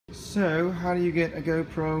So, how do you get a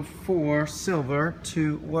GoPro 4 Silver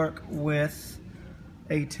to work with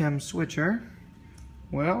Atem Switcher?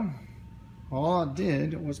 Well, all I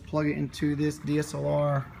did was plug it into this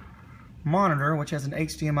DSLR monitor, which has an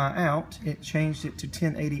HDMI out. It changed it to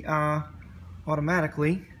 1080i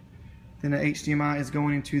automatically. Then the HDMI is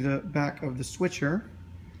going into the back of the switcher,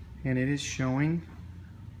 and it is showing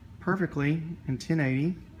perfectly in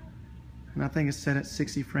 1080. And I think it's set at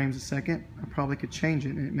 60 frames a second. I probably could change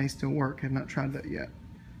it and it may still work. I have not tried that yet.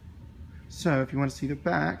 So if you want to see the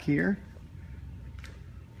back here,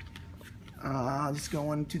 just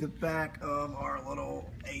going to the back of our little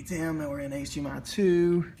Atem that we're in HDMI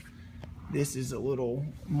 2. This is a little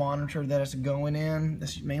monitor that is going in.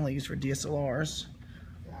 This is mainly used for DSLRs.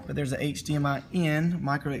 But there's a HDMI in,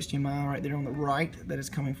 micro HDMI right there on the right that is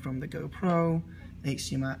coming from the GoPro,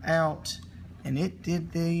 HDMI out. And it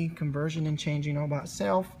did the conversion and changing all by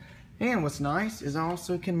itself. And what's nice is I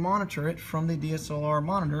also can monitor it from the DSLR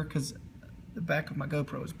monitor because the back of my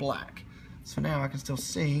GoPro is black. So now I can still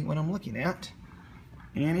see what I'm looking at.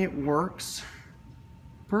 And it works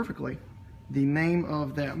perfectly. The name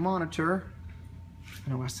of that monitor,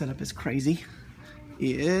 I know my setup is crazy,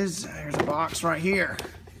 is, there's a box right here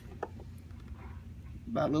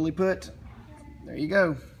by Lilliput. There you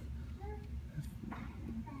go.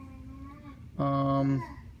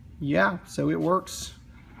 Yeah, so it works.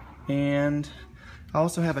 And I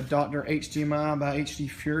also have a Dr. HDMI by HD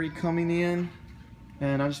Fury coming in,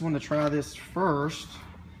 and I just wanted to try this first,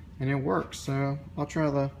 and it works. So I'll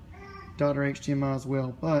try the Dr. HDMI as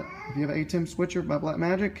well. But if you have an Atem Switcher by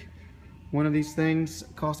Blackmagic, one of these things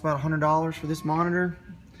costs about $100 for this monitor.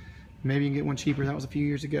 Maybe you can get one cheaper. That was a few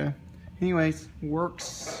years ago. Anyways,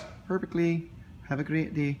 works perfectly. Have a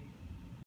great day.